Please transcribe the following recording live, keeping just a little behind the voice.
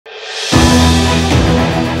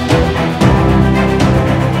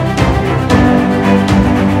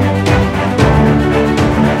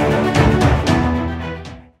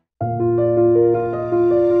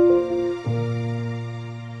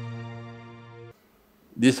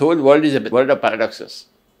This whole world is a world of paradoxes.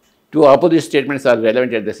 Two opposite statements are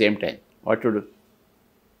relevant at the same time. What to do?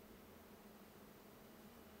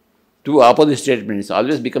 Two opposite statements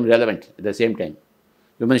always become relevant at the same time.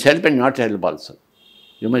 You must help and not help also.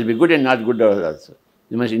 You must be good and not good also.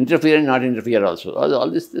 You must interfere and not interfere also. All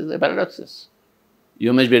this is paradoxes.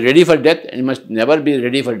 You must be ready for death and you must never be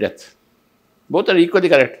ready for death. Both are equally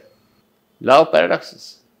correct. Law of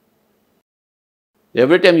paradoxes.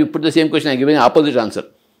 Every time you put the same question, I give an opposite answer.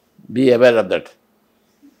 Be aware of that.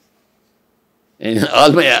 And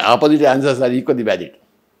all my opposite answers are equally valid.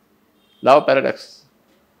 Law of paradox.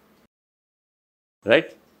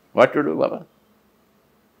 Right? What to do, Baba?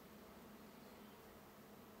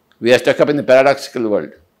 We are stuck up in the paradoxical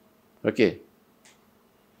world. Okay.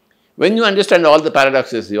 When you understand all the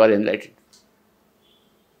paradoxes, you are enlightened.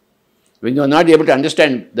 When you are not able to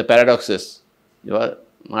understand the paradoxes, you are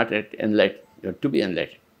not yet enlightened. You have to be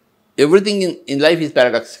enlightened. Everything in life is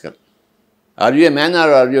paradoxical. Are you a man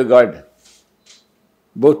or are you a God?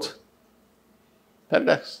 Both.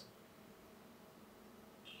 Paradox.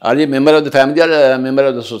 Are you a member of the family or a member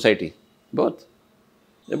of the society? Both.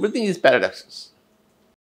 Everything is paradoxes.